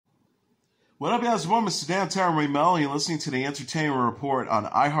What up, guys? Well, Mr. Downtown Melo. You're listening to the Entertainment Report on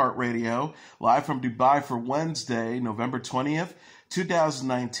iHeartRadio, live from Dubai for Wednesday, November 20th,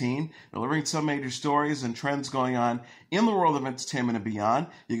 2019, delivering some major stories and trends going on in the world of entertainment and beyond.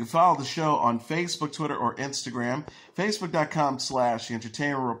 You can follow the show on Facebook, Twitter, or Instagram. Facebook.com/The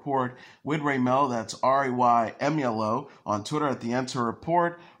Entertainment Report with Ray Melo. That's RAYMELO. On Twitter at The Enter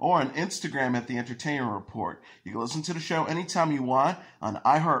Report, or on Instagram at The Entertainment Report. You can listen to the show anytime you want on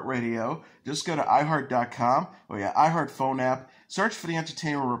iHeartRadio. Just go to iHeart.com or your iHeart phone app, search for The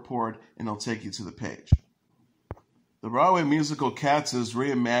Entertainment Report, and it'll take you to the page. The Broadway musical Cats is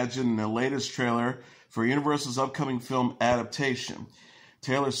reimagined in the latest trailer for Universal's upcoming film adaptation.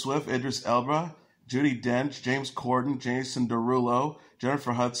 Taylor Swift, Idris Elba, Judi Dench, James Corden, Jason Derulo,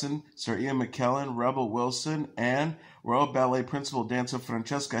 Jennifer Hudson, Sir Ian McKellen, Rebel Wilson, and Royal Ballet principal dancer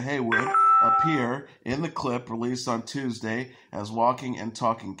Francesca Haywood appear in the clip released on Tuesday as walking and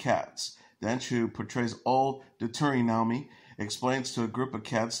talking cats. Dench, who portrays old Duturi Naomi, explains to a group of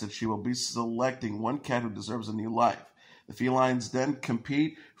cats that she will be selecting one cat who deserves a new life. The felines then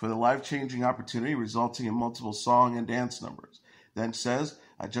compete for the life-changing opportunity, resulting in multiple song and dance numbers. Dench says,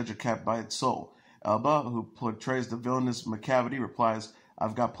 "I judge a cat by its soul." Elba, who portrays the villainous Macavity, replies,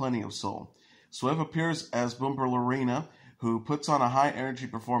 "I've got plenty of soul." Swift appears as Boomber Lorena, who puts on a high-energy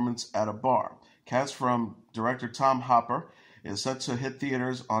performance at a bar. Cats from director Tom Hopper is set to hit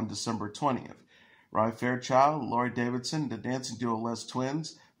theaters on December 20th. Rye Fairchild, Laurie Davidson, the dancing duo Les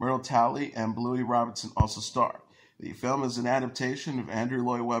Twins, Myrtle Talley, and Bluey Robinson also star. The film is an adaptation of Andrew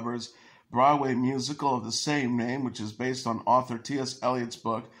Lloyd Webber's Broadway musical of the same name, which is based on author T.S. Eliot's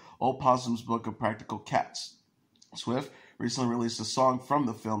book, Old Possum's Book of Practical Cats. Swift recently released a song from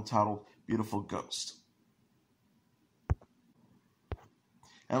the film titled Beautiful Ghost.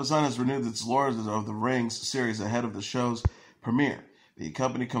 Amazon has renewed its Lord of the Rings series ahead of the show's premiere. The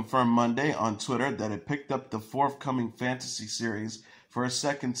company confirmed Monday on Twitter that it picked up the forthcoming fantasy series for a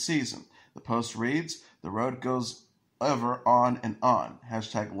second season. The post reads, "The road goes ever on and on.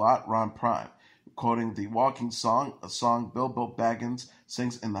 #Lot Ron Prime." Quoting the Walking Song, a song Bilbo Baggins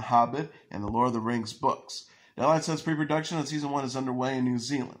sings in The Hobbit and the Lord of the Rings books. Deadline says pre-production on season 1 is underway in New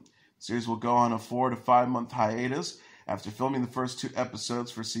Zealand. The series will go on a 4 to 5 month hiatus after filming the first 2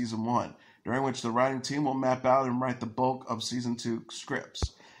 episodes for season 1, during which the writing team will map out and write the bulk of season 2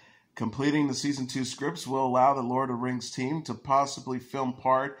 scripts. Completing the season 2 scripts will allow the Lord of the Rings team to possibly film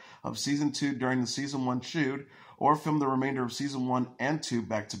part of season 2 during the season 1 shoot, or film the remainder of season 1 and 2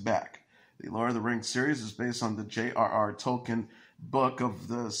 back-to-back. The Lord of the Rings series is based on the J.R.R. Tolkien book of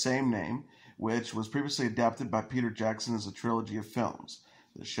the same name, which was previously adapted by Peter Jackson as a trilogy of films.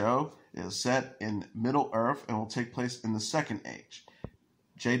 The show is set in Middle-earth and will take place in the Second Age.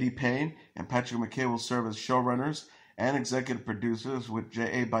 J.D. Payne and Patrick McKay will serve as showrunners and executive producers, with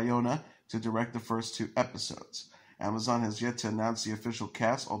J.A. Bayona to direct the first 2 episodes. Amazon has yet to announce the official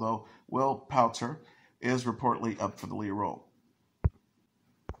cast, although Will Poulter is reportedly up for the lead role.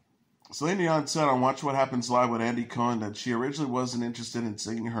 Celine Dion said on Watch What Happens Live with Andy Cohen that she originally wasn't interested in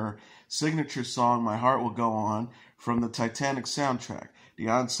singing her signature song, My Heart Will Go On, from the Titanic soundtrack.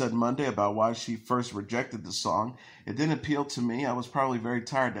 Dion said Monday about why she first rejected the song. "It didn't appeal to me. I was probably very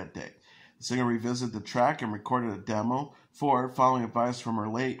tired that day." The singer revisited the track and recorded a demo for it, following advice from her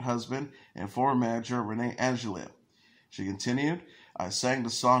late husband and former manager, Renee Angelou. She continued, "I sang the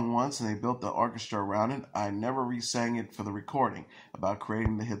song once and they built the orchestra around it. I never re-sang it for the recording about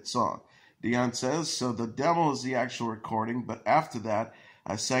creating the hit song." Dion says, "So the demo is the actual recording, but after that,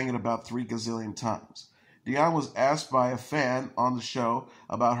 I sang it about 3 gazillion times." Dion was asked by a fan on the show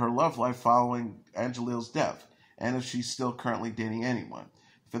about her love life following Angelou's death, and if she's still currently dating anyone.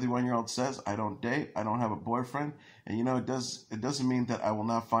 The 51-year-old says, "I don't date, I don't have a boyfriend, and it doesn't mean that I will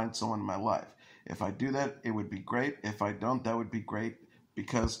not find someone in my life. If I do that, it would be great. If I don't, that would be great,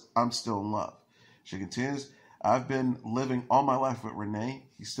 because I'm still in love." She continues, "I've been living all my life with Renee.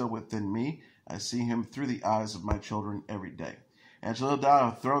 He's still within me. I see him through the eyes of my children every day." Angelou died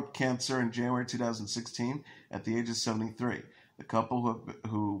of throat cancer in January 2016 at the age of 73. The couple,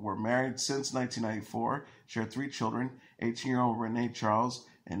 who were married since 1994, shared 3 children, 18-year-old Renee Charles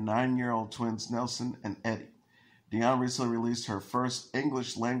and 9-year-old twins Nelson and Eddie. Dion recently released her first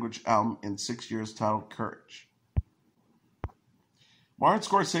English-language album in 6 years titled Courage. Martin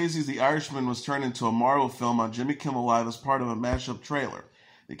Scorsese's The Irishman was turned into a Marvel film on Jimmy Kimmel Live as part of a mashup trailer.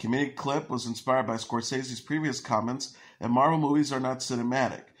 The comedic clip was inspired by Scorsese's previous comments that Marvel movies are not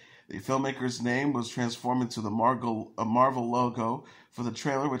cinematic. The filmmaker's name was transformed into the Marvel logo for the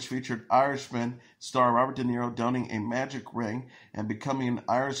trailer, which featured Irishman star Robert De Niro donning a magic ring and becoming an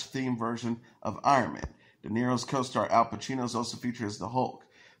Irish-themed version of Iron Man. De Niro's co-star Al Pacino is also featured as the Hulk.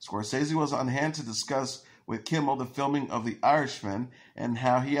 Scorsese was on hand to discuss with Kimmel the filming of The Irishman and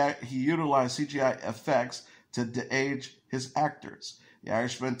how he utilized CGI effects to de-age his actors. The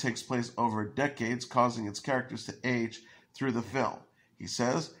Irishman takes place over decades, causing its characters to age through the film. He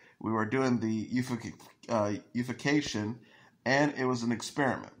says, we were doing the euphocation, and it was an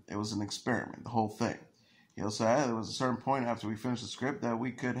experiment. It was an experiment, the whole thing. He also added there was a certain point after we finished the script that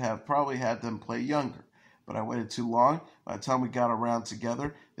we could have probably had them play younger, but I waited too long. By the time we got around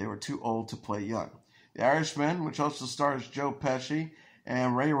together, they were too old to play young. The Irishman, which also stars Joe Pesci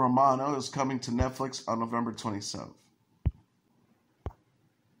and Ray Romano, is coming to Netflix on November 27th.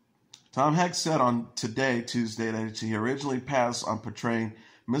 Tom Hanks said on Today, Tuesday, that he originally passed on portraying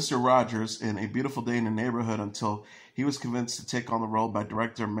Mr. Rogers in A Beautiful Day in the Neighborhood until he was convinced to take on the role by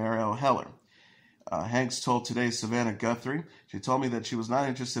director Mariel Heller. Hanks told Today's Savannah Guthrie, she told me that she was not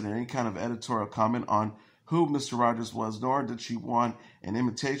interested in any kind of editorial comment on who Mr. Rogers was, nor did she want an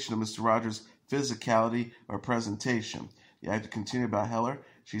imitation of Mr. Rogers' physicality or presentation. The actor continued about Heller.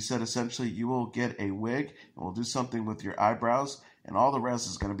 She said, essentially, you will get a wig and we'll do something with your eyebrows, and all the rest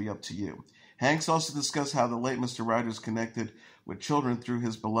is going to be up to you. Hanks also discussed how the late Mr. Rogers connected with children through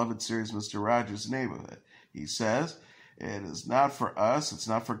his beloved series, Mr. Rogers' Neighborhood. He says, it is not for us, it's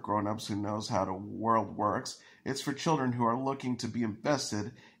not for grown-ups who knows how the world works. It's for children who are looking to be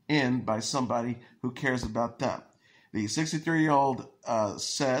invested in by somebody who cares about them. The 63-year-old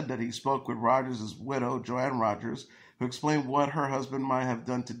said that he spoke with Rogers' widow, Joanne Rogers, who explained what her husband might have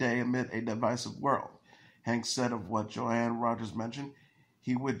done today amid a divisive world. Hanks said of what Joanne Rogers mentioned,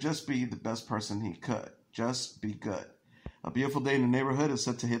 he would just be the best person he could. Just be good. A Beautiful Day in the Neighborhood is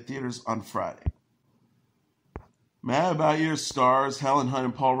set to hit theaters on Friday. Mad About You stars Helen Hunt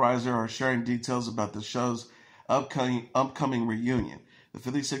and Paul Reiser are sharing details about the show's upcoming reunion. The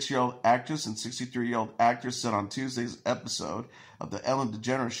 56-year-old actress and 63-year-old actor said on Tuesday's episode of The Ellen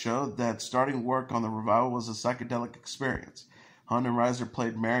DeGeneres Show that starting work on the revival was a psychedelic experience. Hunt and Reiser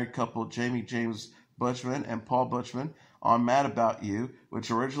played married couple Jamie James Bushman and Paul Bushman on Mad About You,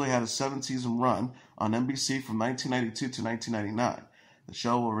 which originally had a 7-season run on NBC from 1992 to 1999. The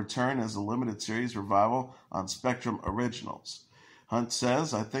show will return as a limited series revival on Spectrum Originals. Hunt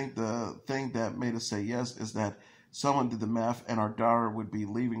says, I think the thing that made us say yes is that someone did the math and our daughter would be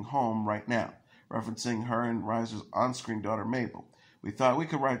leaving home right now, referencing her and Reiser's on-screen daughter Mabel. We thought we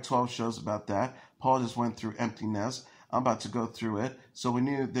could write 12 shows about that. Paul just went through Empty Nest. I'm about to go through it, so we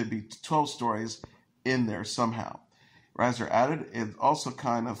knew there'd be 12 stories in there somehow. Reiser added, it also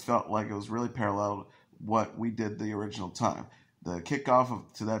kind of felt like it was really parallel to what we did the original time. The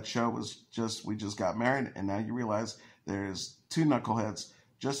kickoff to that show was we just got married, and now you realize there's two knuckleheads,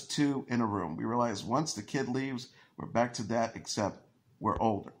 just two in a room. We realize once the kid leaves, we're back to that, except we're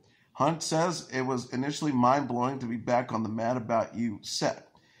older. Hunt says it was initially mind-blowing to be back on the Mad About You set.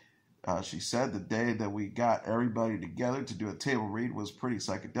 She said the day that we got everybody together to do a table read was pretty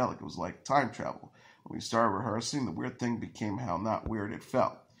psychedelic. It was like time travel. When we started rehearsing, the weird thing became how not weird it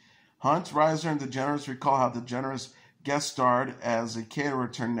felt. Hunt, Reiser, and DeGeneres recall how DeGeneres guest starred as a caterer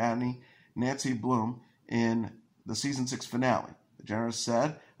turned nanny, Nancy Bloom, in the season 6 finale. DeGeneres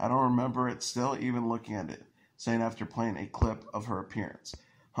said, I don't remember it still, even looking at it, saying after playing a clip of her appearance.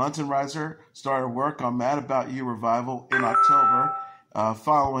 Hunt and Reiser started work on Mad About You revival in October,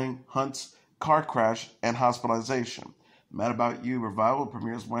 following Hunt's car crash and hospitalization. Mad About You revival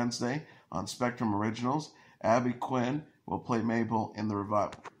premieres Wednesday on Spectrum Originals. Abby Quinn will play Mabel in the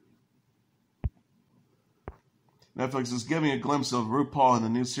revival. Netflix is giving a glimpse of RuPaul in the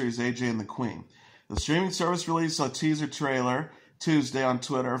new series AJ and the Queen. The streaming service released a teaser trailer Tuesday on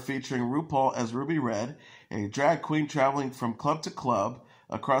Twitter featuring RuPaul as Ruby Red, a drag queen traveling from club to club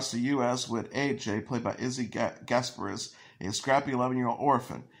across the U.S. with AJ, played by Izzy Gasparis, a scrappy 11-year-old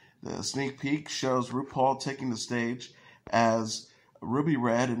orphan. The sneak peek shows RuPaul taking the stage as Ruby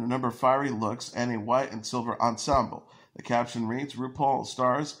Red in a number of fiery looks and a white and silver ensemble. The caption reads, RuPaul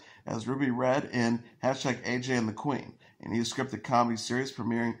stars as Ruby Red in #AJ and the Queen, a new scripted comedy series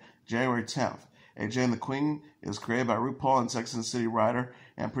premiering January 10th. AJ and the Queen is created by RuPaul and Sex and the City writer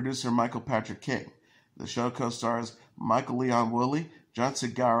and producer Michael Patrick King. The show co-stars Michael Leon Woolley, John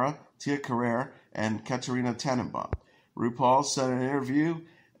Segarra, Tia Carrere, and Katerina Tannenbaum. RuPaul said in an interview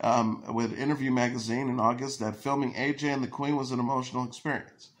with Interview magazine in August that filming AJ and the Queen was an emotional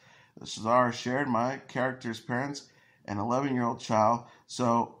experience. The star shared my character's parents, an 11-year-old child,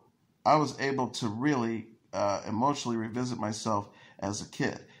 so I was able to really emotionally revisit myself as a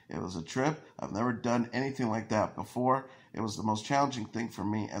kid. It was a trip. I've never done anything like that before. It was the most challenging thing for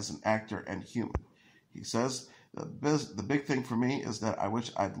me as an actor and human. He says, the big thing for me is that I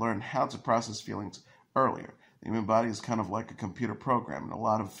wish I'd learned how to process feelings earlier. The human body is kind of like a computer program, and a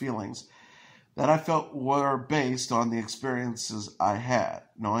lot of feelings that I felt were based on the experiences I had.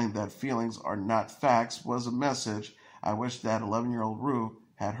 Knowing that feelings are not facts was a message I wish that 11-year-old Ru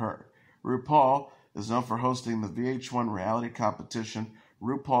had heard. RuPaul is known for hosting the VH1 reality competition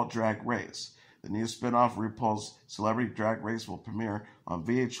RuPaul Drag Race. The new spin-off RuPaul's Celebrity Drag Race will premiere on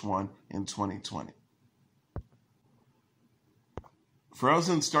VH1 in 2020.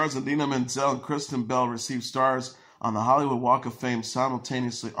 Frozen stars Idina Menzel and Kristen Bell received stars on the Hollywood Walk of Fame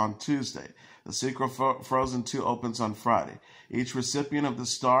simultaneously on Tuesday. The sequel Frozen 2 opens on Friday. Each recipient of the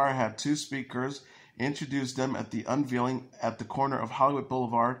star had two speakers introduce them at the unveiling at the corner of Hollywood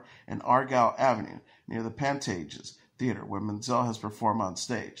Boulevard and Argyle Avenue, near the Pantages Theater, where Menzel has performed on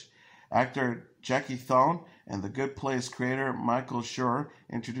stage. Actor Jackie Thone and The Good Place creator Michael Schur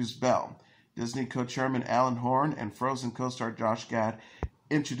introduced Bell. Disney co-chairman Alan Horn and Frozen co-star Josh Gad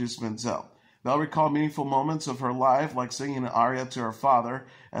introduced Menzel. Bell recalled meaningful moments of her life, like singing an aria to her father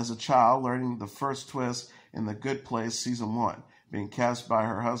as a child, learning the first twist in The Good Place Season 1, being cast by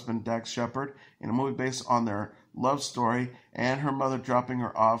her husband Dax Shepard in a movie based on their love story, and her mother dropping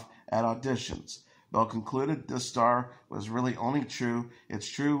her off at auditions. Bell concluded this star was really only its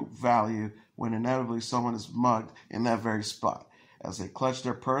true value when inevitably someone is mugged in that very spot. As they clutch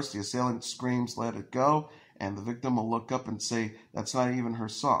their purse, the assailant screams, "Let it go," and the victim will look up and say, "That's not even her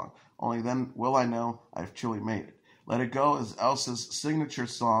song. Only then will I know I've truly made it." Let It Go is Elsa's signature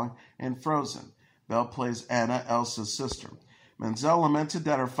song in Frozen. Belle plays Anna, Elsa's sister. Menzel lamented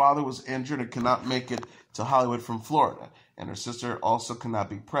that her father was injured and could not make it to Hollywood from Florida, and her sister also could not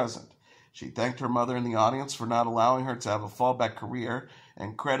be present. She thanked her mother in the audience for not allowing her to have a fallback career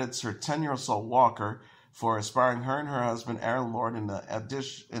and credits her 10-year-old Saul Walker for inspiring her and her husband, Aaron Lord, in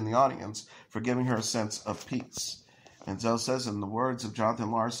the audience for giving her a sense of peace. Menzel says, in the words of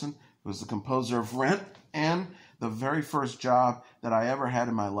Jonathan Larson, who was the composer of Rent and the very first job that I ever had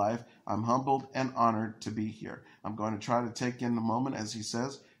in my life, "I'm humbled and honored to be here. I'm going to try to take in the moment," as he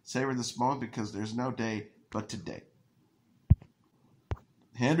says, "savor this moment because there's no day but today."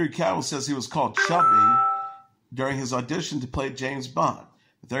 Henry Cavill says he was called chubby during his audition to play James Bond.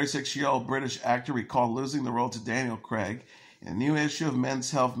 The 36-year-old British actor recalled losing the role to Daniel Craig in a new issue of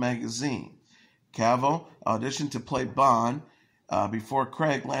Men's Health magazine. Cavill auditioned to play Bond before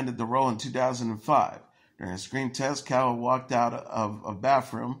Craig landed the role in 2005. During a screen test, Cavill walked out of a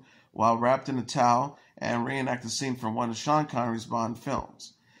bathroom while wrapped in a towel and reenacted a scene from one of Sean Connery's Bond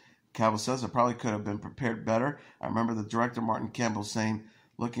films. Cavill says, "I probably could have been prepared better. I remember the director Martin Campbell saying,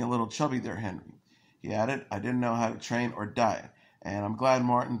 'Looking a little chubby there, Henry.' He added, 'I didn't know how to train or diet. And I'm glad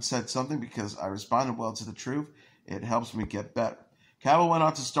Martin said something because I responded well to the truth. It helps me get better.'" Cavill went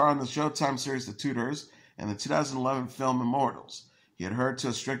on to star in the Showtime series The Tudors and the 2011 film Immortals. He adhered to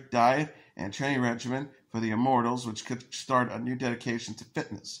a strict diet and training regimen for the Immortals, which could start a new dedication to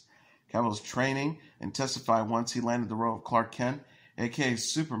fitness. Cavill's training intensified once he landed the role of Clark Kent, a.k.a.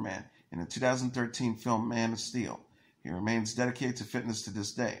 Superman, in the 2013 film Man of Steel. He remains dedicated to fitness to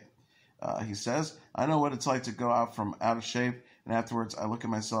this day. He says, "I know what it's like to go out of shape, and afterwards I look at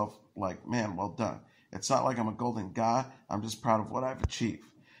myself like, man, well done. It's not like I'm a golden god. I'm just proud of what I've achieved."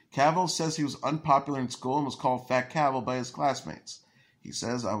 Cavill says he was unpopular in school and was called Fat Cavill by his classmates. He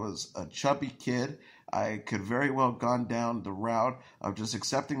says, "I was a chubby kid. I could very well have gone down the route of just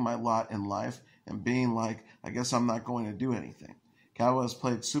accepting my lot in life and being like, I guess I'm not going to do anything." Cavill has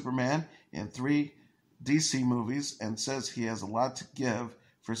played Superman in 3 DC movies and says he has a lot to give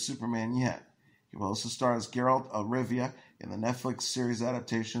for Superman yet. He will also star as Geralt of Rivia in the Netflix series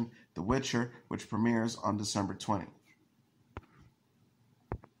adaptation The Witcher, which premieres on December 20th.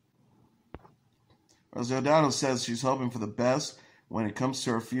 Rosie O'Donnell says she's hoping for the best when it comes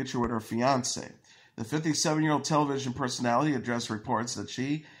to her future with her fiancé. The 57-year-old television personality addressed reports that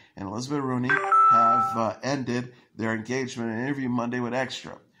she and Elizabeth Rooney have ended their engagement in an interview Monday with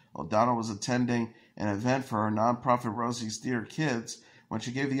Extra. O'Donnell was attending an event for her nonprofit Rosie's Theater Kids when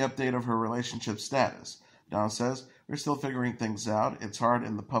she gave the update of her relationship status. O'Donnell says, "We're still figuring things out. It's hard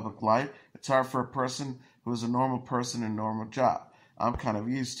in the public light. It's hard for a person who is a normal person in a normal job. I'm kind of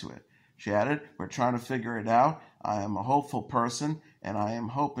used to it." She added, "We're trying to figure it out. I am a hopeful person, and I am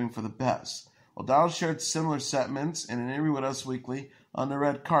hoping for the best." O'Donnell shared similar sentiments in an interview with Us Weekly on the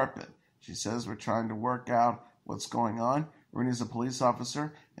red carpet. She says, "We're trying to work out what's going on. Rooney's a police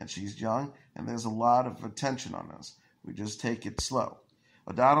officer, and she's young, and there's a lot of attention on us. We just take it slow."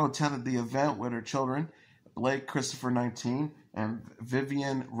 O'Donnell attended the event with her children, Blake Christopher, 19, and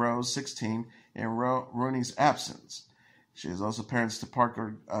Vivian Rose, 16, in Rooney's absence. She is also parents to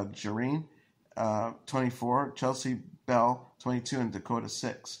Parker Jareen, 24, Chelsea Bell, 22, and Dakota,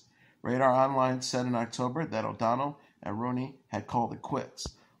 6. Radar Online said in October that O'Donnell and Rooney had called it quits.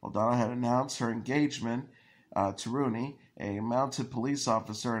 O'Donnell had announced her engagement to Rooney, a mounted police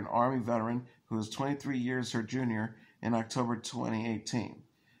officer and Army veteran who was 23 years her junior, in October 2018.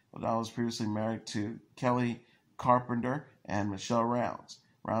 O'Donnell was previously married to Kelly Carpenter and Michelle Rounds.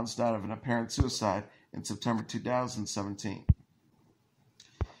 Rounds died of an apparent suicide in September 2017.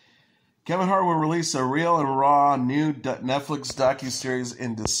 Kevin Hart will release a real and raw new Netflix docuseries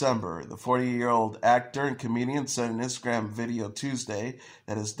in December. The 40-year-old actor and comedian said in an Instagram video Tuesday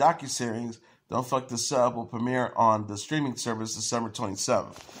that his docuseries, Don't Fuck This Up, will premiere on the streaming service December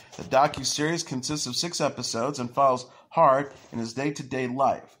 27th. The docuseries consists of 6 episodes and follows Hart in his day-to-day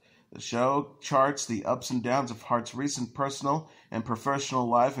life. The show charts the ups and downs of Hart's recent personal and professional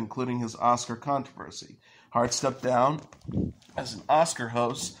life, including his Oscar controversy. Hart stepped down as an Oscar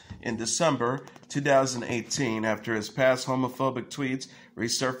host in December 2018 after his past homophobic tweets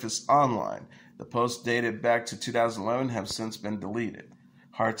resurfaced online. The posts dated back to 2011 have since been deleted.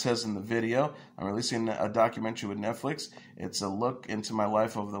 Hart says in the video, I'm releasing a documentary with Netflix. It's a look into my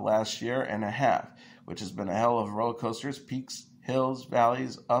life over the last year and a half, which has been a hell of roller coasters, peaks, hills,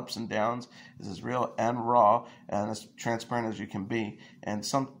 valleys, ups and downs. This is real and raw and as transparent as you can be, and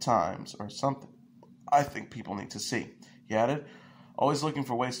sometimes, or something, I think people need to see. He added, always looking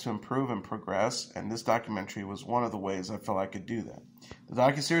for ways to improve and progress, and this documentary was one of the ways I felt I could do that. The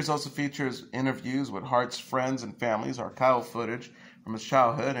docuseries also features interviews with Hart's friends and families, archival footage from his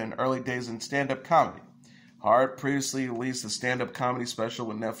childhood and early days in stand-up comedy. Hart previously released a stand-up comedy special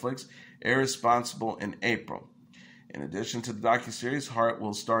with Netflix, Irresponsible, in April. In addition to the docuseries, Hart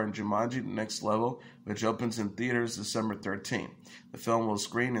will star in Jumanji: The Next Level, which opens in theaters December 13th. The film will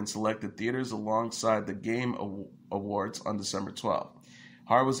screen in selected theaters alongside the Game Awards on December 12th.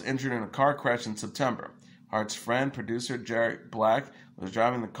 Hart was injured in a car crash in September. Hart's friend, producer Jarrett Black, was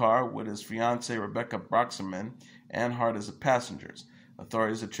driving the car with his fiancée Rebecca Broxman and Hart as the passengers.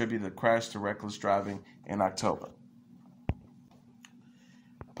 Authorities attribute the crash to reckless driving in October.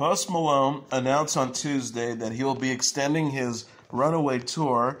 Post Malone announced on Tuesday that he will be extending his Runaway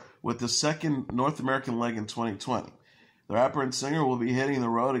tour with the second North American leg in 2020. The rapper and singer will be hitting the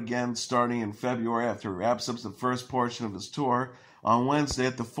road again starting in February after he wraps up the first portion of his tour on Wednesday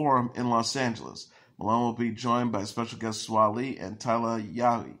at the Forum in Los Angeles. Malone will be joined by special guests Swali and Tyler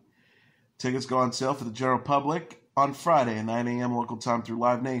Yahi. Tickets go on sale for the general public on Friday at 9 a.m. local time through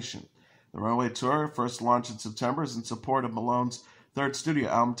Live Nation. The Runaway tour, first launched in September, is in support of Malone's third studio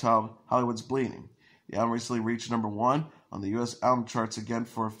album titled Hollywood's Bleeding. The album recently reached number 1 on the U.S. album charts again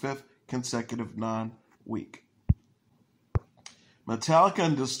for a 5th consecutive non-week. Metallica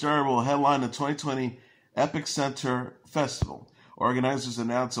and Disturbed will headline the 2020 Epic Center Festival. Organizers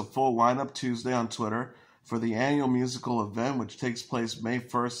announced a full lineup Tuesday on Twitter for the annual musical event, which takes place May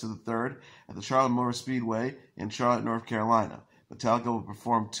 1st to the 3rd at the Charlotte Motor Speedway in Charlotte, North Carolina. Metallica will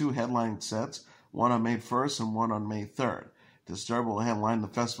perform 2 headlining sets, one on May 1st and one on May 3rd. Disturbed will headline the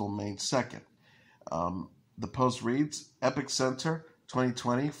festival May 2nd. The post reads, Epic Center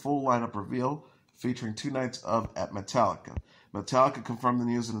 2020 full lineup reveal featuring 2 nights at Metallica. Metallica confirmed the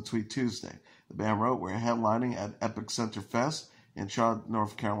news in a tweet Tuesday. The band wrote, we're headlining at Epic Center Fest in Charlotte,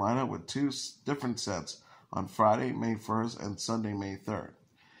 North Carolina with 2 different sets on Friday, May 1st and Sunday, May 3rd.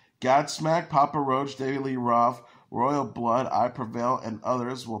 Godsmack, Papa Roach, David Lee Roth, Royal Blood, I Prevail, and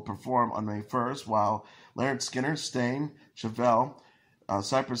others will perform on May 1st, while Leonard Skinner, Stain, Chevelle,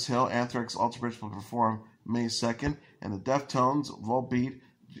 Cypress Hill, Anthrax, Alter Bridge will perform May 2nd, and the Deftones, Volbeat,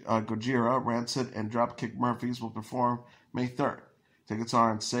 Gojira, Rancid, and Dropkick Murphys will perform May 3rd. Tickets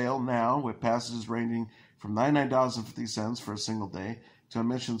are on sale now, with passages ranging from $99.50 for a single day to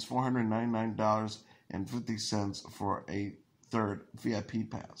admissions $499.50 for a third VIP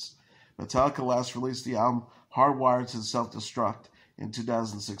pass. Metallica last released the album Hardwired to Self-Destruct in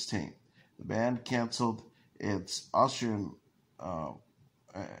 2016. The band canceled its Australian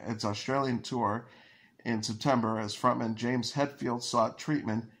tour in September as frontman James Hetfield sought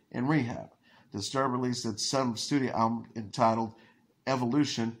treatment in rehab. Disturbed released its 7th studio album entitled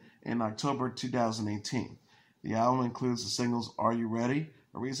Evolution in October 2018. The album includes the singles Are You Ready?,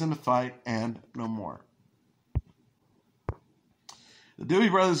 A Reason to Fight, and No More. The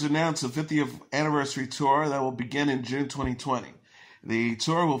Doobie Brothers announced a 50th anniversary tour that will begin in June 2020. The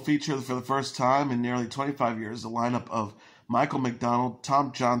tour will feature for the first time in nearly 25 years the lineup of Michael McDonald,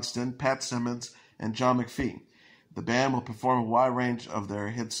 Tom Johnston, Pat Simmons, and John McPhee. The band will perform a wide range of their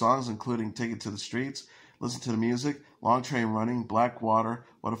hit songs, including Take It to the Streets, Listen to the Music, Long Train Running, Black Water,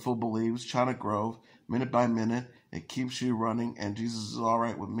 What a Fool Believes, China Grove, Minute by Minute, It Keeps You Running, and Jesus Is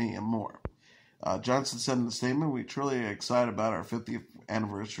Alright With Me, and more. Johnson said in the statement, we truly are excited about our 50th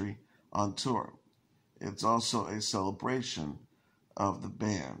anniversary on tour. It's also a celebration of the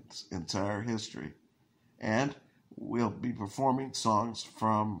band's entire history. And we'll be performing songs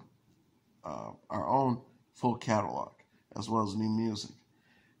from our own full catalog, as well as new music,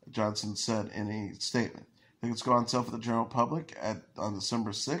 Johnson said in a statement. Tickets go on sale for the general public on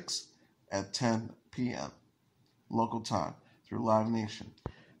December 6th at 10 p.m. local time through Live Nation.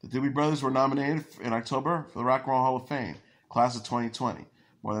 The Doobie Brothers were nominated in October for the Rock and Roll Hall of Fame, class of 2020.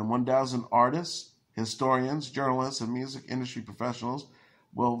 More than 1,000 artists, historians, journalists, and music industry professionals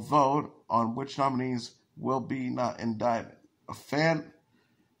will vote on which nominees will be not indicted. A fan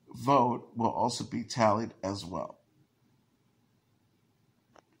vote will also be tallied as well.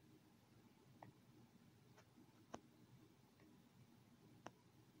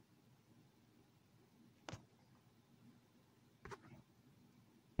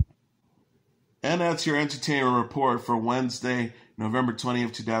 And that's your entertainment report for Wednesday, November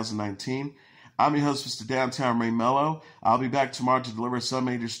 20th, 2019. I'm your host, Mr. Downtown Ray Melo. I'll be back tomorrow to deliver some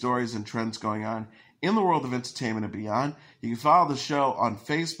major stories and trends going on in the world of entertainment and beyond. You can follow the show on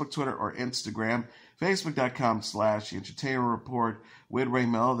Facebook, Twitter, or Instagram. Facebook.com/The Entertainment Report with Ray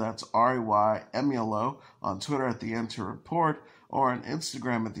Melo. That's RAYMELO. On Twitter at The Enter Report, or on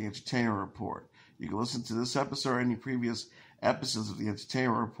Instagram at The Entertainment Report. You can listen to this episode or any previous episodes of The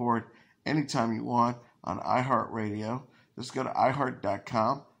Entertainment Report anytime you want on iHeartRadio. Just go to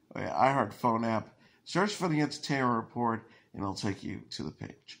iHeart.com or your iHeart phone app, search for The Entertainment Report, and it'll take you to the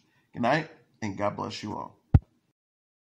page. Good night, and God bless you all.